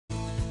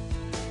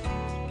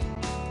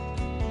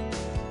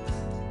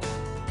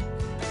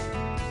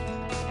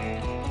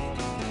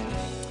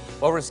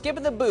Well, we're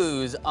skipping the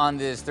booze on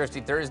this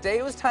Thirsty Thursday.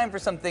 It was time for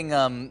something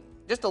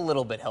just a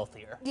little bit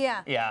healthier.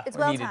 Yeah, it's we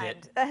well needed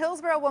timed. it. A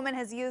Hillsborough woman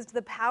has used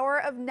the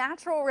power of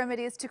natural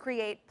remedies to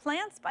create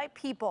Plants by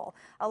People,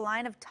 a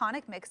line of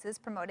tonic mixes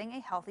promoting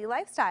a healthy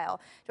lifestyle.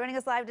 Joining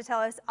us live to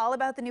tell us all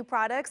about the new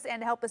products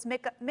and help us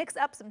mix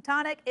up some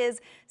tonic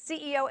is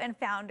CEO and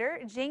founder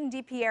Jing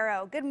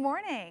Dipiero. Good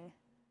morning.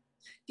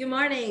 Good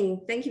morning.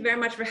 Thank you very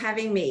much for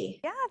having me.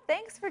 Yeah,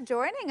 thanks for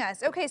joining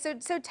us. Okay, so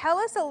tell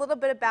us a little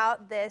bit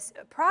about this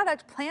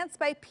product, Plants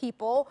by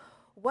People.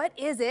 What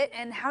is it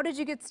and how did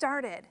you get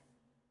started?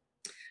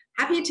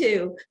 Happy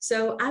to.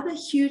 So I'm a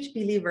huge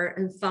believer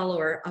and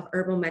follower of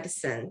herbal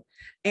medicine.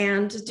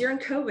 And during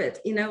COVID,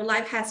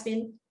 life has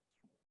been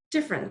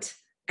different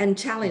and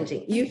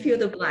challenging. You fill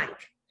the blank.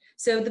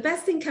 So the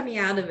best thing coming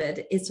out of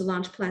it is to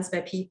launch Plants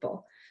by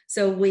People.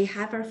 So we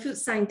have our food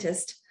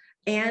scientist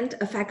and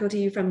a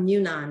faculty from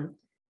Yunnan,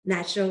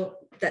 the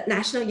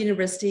National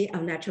University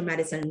of Natural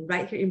Medicine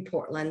right here in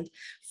Portland,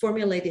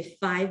 formulated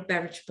 5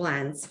 beverage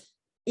blends,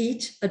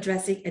 each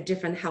addressing a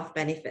different health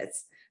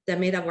benefits. They're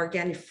made of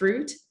organic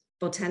fruit,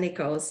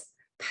 botanicals,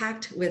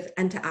 packed with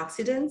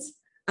antioxidants,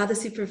 other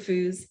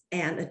superfoods,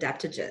 and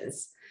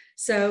adaptogens.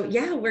 So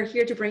yeah, we're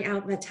here to bring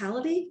out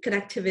vitality,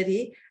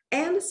 connectivity,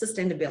 and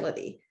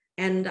sustainability.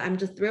 And I'm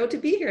just thrilled to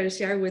be here to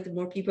share with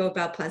more people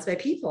about Plants by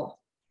People.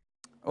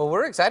 Well,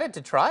 we're excited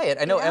to try it.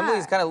 I know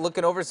Emily's kind of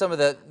looking over some of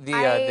the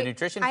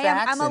nutrition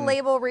facts. I'm a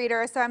label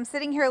reader, so I'm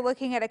sitting here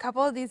looking at a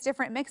couple of these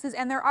different mixes,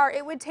 and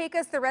it would take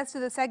us the rest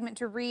of the segment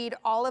to read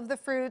all of the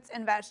fruits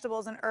and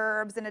vegetables and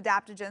herbs and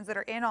adaptogens that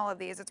are in all of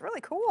these. It's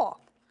really cool.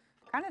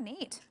 Kind of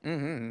neat.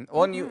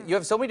 Well, and you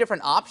have so many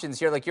different options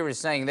here, like you were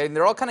saying.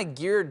 They're all kind of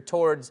geared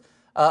towards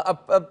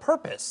a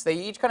purpose. They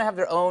each kind of have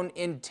their own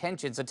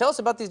intention. So tell us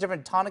about these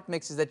different tonic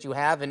mixes that you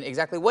have and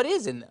exactly what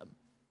is in them.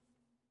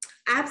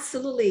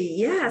 Absolutely,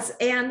 yes.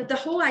 And the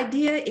whole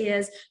idea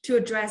is to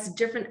address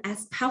different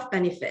health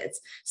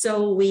benefits.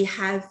 So we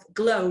have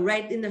Glow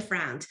right in the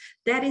front.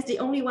 That is the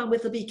only one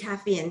with a big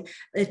caffeine,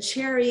 a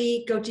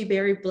cherry goji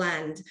berry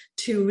blend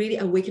to really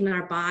awaken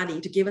our body,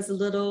 to give us a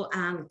little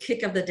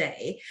kick of the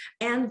day.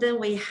 And then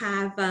we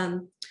have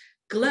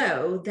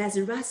Glow, that's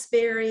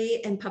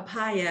raspberry and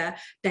papaya,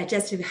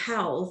 digestive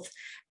health.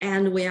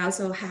 And we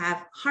also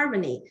have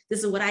Harmony.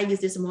 This is what I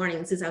used this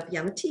morning since I'll be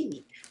on the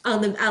TV,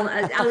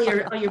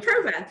 on your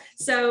program.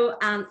 So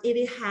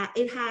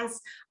it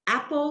has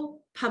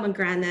apple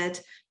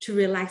pomegranate to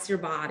relax your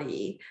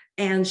body,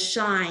 and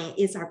Shine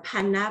is our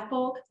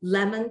pineapple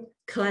lemon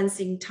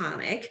cleansing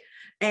tonic.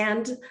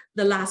 And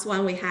the last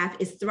one we have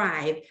is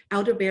Thrive,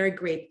 elderberry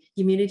grape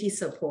immunity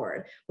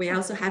support. We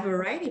also have a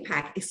variety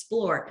pack,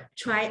 Explore.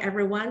 Try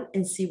everyone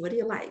and see what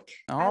you like.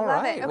 All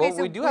right. Okay, well,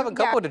 so we do have a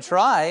couple to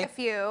try. A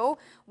few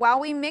while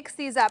we mix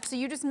these up. So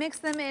you just mix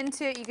them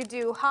into, you could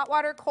do hot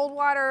water, cold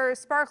water,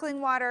 sparkling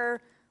water,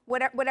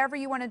 whatever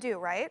you want to do,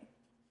 right?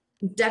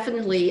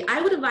 Definitely. I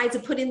would advise to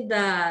put in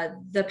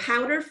the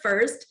powder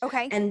first,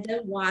 and then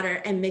water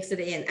and mix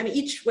it in. I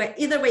mean,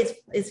 either way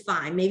is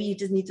fine. Maybe you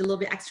just need a little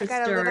bit extra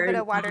stir. A little bit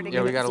of water to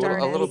get we got a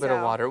little bit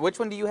of water. Which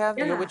one do you have?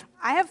 Yeah.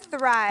 I have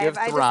Thrive.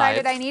 I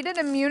decided I need an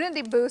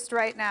immunity boost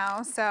right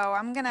now, so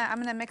I'm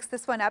gonna mix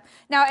this one up.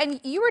 Now, and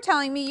you were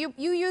telling me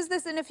you use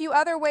this in a few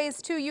other ways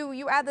too.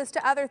 You add this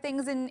to other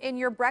things in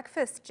your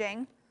breakfast,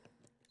 Jing.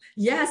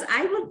 Yes,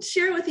 I will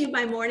share with you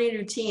my morning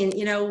routine.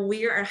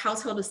 We are a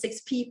household of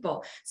 6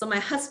 people. So my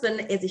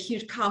husband is a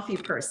huge coffee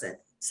person.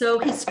 So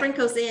he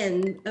sprinkles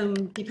in,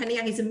 depending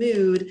on his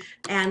mood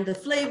and the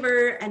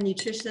flavor and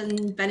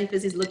nutrition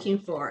benefits he's looking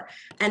for.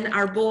 And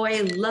our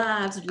boy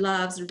loves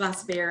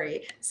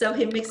raspberry. So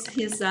he mixed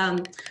his a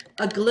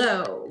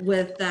Glow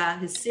with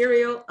his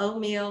cereal,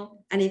 oatmeal,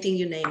 anything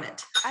you name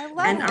it. I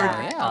love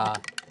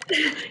that.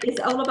 It's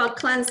all about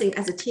cleansing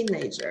as a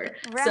teenager.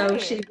 Right. So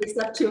she wakes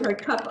up to her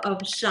cup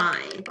of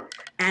Shine.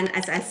 And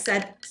as I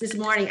said this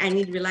morning, I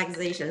need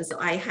relaxation. So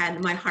I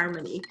had my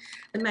Harmony.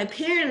 And my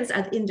parents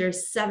are in their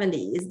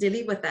 70s. They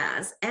live with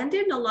us. And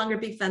they're no longer a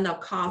big fan of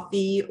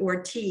coffee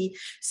or tea.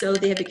 So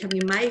they are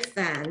becoming my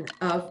fan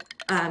of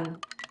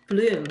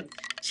Bloom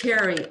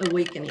Cherry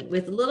Awakening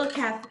with a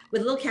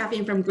little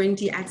caffeine from green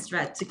tea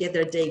extract to get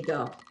their day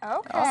go.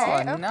 Okay. Oh,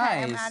 okay.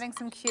 nice. I'm adding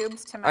some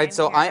cubes to mine. All right,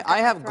 so here. I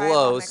have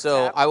Glow,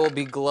 so I will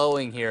be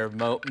glowing here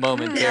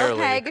momentarily.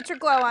 Okay, get your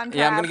glow on.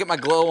 Yeah, I'm gonna get my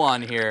glow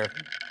on here.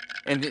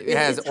 And it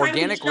has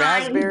organic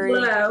raspberry.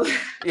 Glow.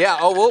 Yeah,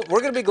 oh,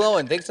 we're gonna be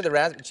glowing thanks to the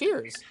raspberry.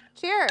 Cheers.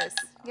 Cheers.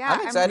 Yeah,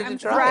 I'm excited to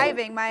try. I'm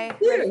thriving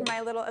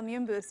my little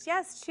immune boost.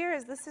 Yes,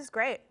 cheers. This is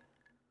great.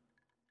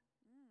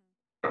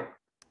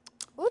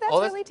 Ooh, that's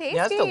really tasty.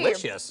 Yeah, that's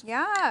delicious.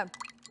 Yeah.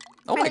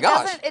 Oh my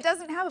gosh. It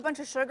doesn't have a bunch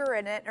of sugar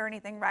in it or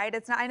anything, right?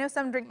 It's not. I know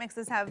some drink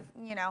mixes have,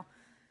 a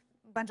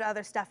bunch of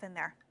other stuff in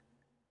there.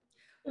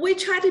 We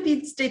try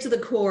to stay to the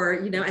core,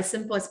 as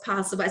simple as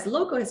possible, as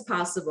local as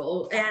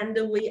possible.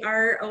 And we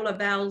are all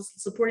about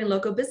supporting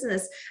local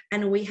business.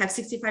 And we have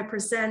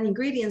 65%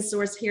 ingredients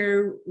sourced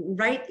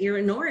right here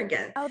in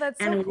Oregon. Oh,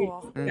 that's so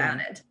cool.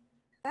 About it.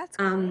 That's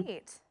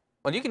great.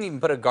 Well, you can even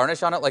put a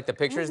garnish on it, like the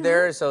pictures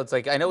there. So it's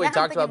like, I know we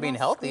talked about being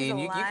healthy, and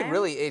you can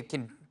really, it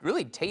can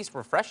really taste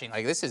refreshing.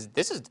 Like this is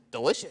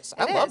delicious.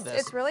 I love this.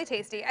 It's really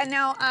tasty. And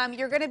now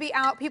you're going to be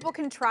out. People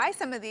can try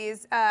some of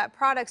these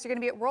products. You're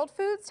going to be at World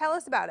Foods. Tell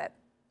us about it.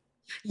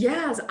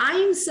 Yes,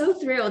 I'm so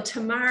thrilled.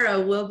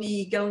 Tomorrow we'll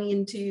be going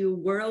into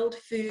World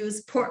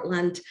Foods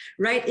Portland,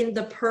 right in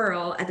the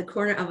Pearl at the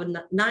corner of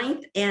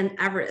 9th and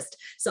Everest.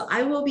 So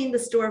I will be in the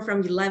store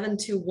from 11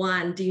 to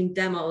 1 doing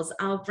demos.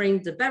 I'll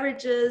bring the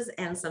beverages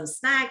and some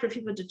snack for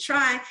people to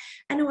try.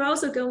 And we're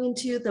also going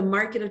to the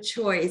Market of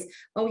Choice,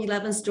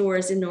 11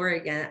 stores in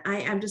Oregon. I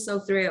am just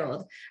so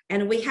thrilled.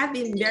 And we have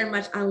been very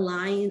much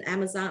online,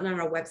 Amazon, on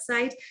our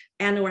website.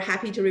 And we're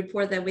happy to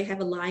report that we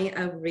have a line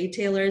of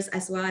retailers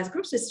as well as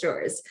grocery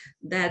stores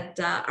that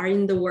are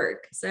in the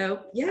work.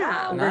 So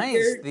yeah,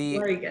 nice.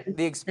 The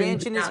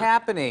expansion is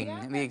happening.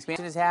 Yeah. The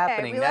expansion is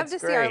happening. We That's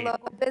love to great. see our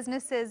local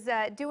businesses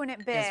doing it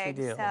big. Yes, we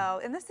do. So,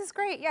 and this is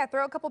great. Yeah,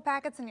 throw a couple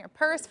packets in your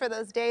purse for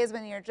those days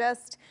when you're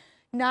just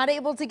not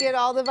able to get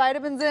all the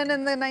vitamins in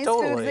and the nice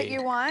foods that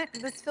you want.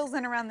 This fills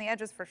in around the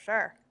edges for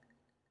sure.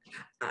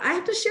 I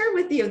have to share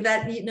with you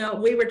that,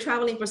 we were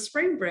traveling for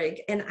spring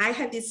break and I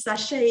had these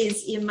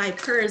sachets in my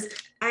purse.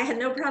 I had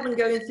no problem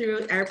going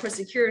through airport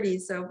security,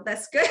 so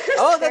that's good.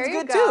 Oh, that's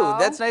good too.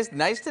 That's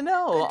nice to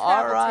know.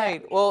 All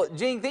right. Well,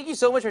 Jing, thank you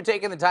so much for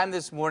taking the time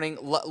this morning.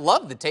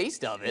 Love the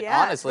taste of it,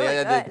 honestly.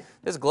 Really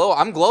this glow,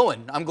 I'm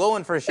glowing. I'm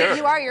glowing for sure.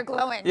 You are, you're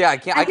glowing. Yeah,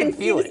 I can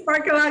feel it. The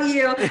sparkle on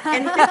you. And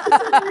thank you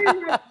so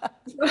very much.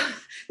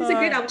 It's a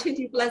great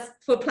opportunity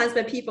for Plants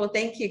by People.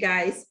 Thank you,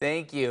 guys.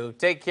 Thank you.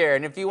 Take care.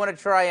 And if you want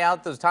to try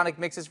out those tonic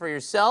mixes for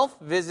yourself,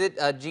 visit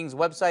Jing's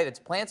website. It's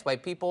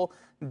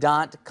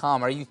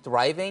plantsbypeople.com. Are you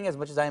thriving as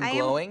much as I am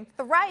glowing?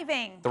 I am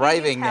thriving.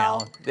 Thriving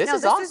now. This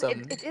is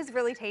awesome. It is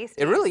really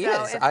tasty. It really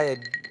is. You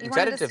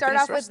wanted to start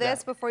off with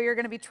this before you're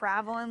going to be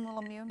traveling, little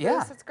immune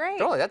boost. It's great.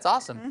 Totally. That's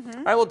awesome.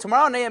 All right. Well,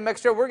 tomorrow on AM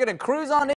Extra, we're going to cruise on in.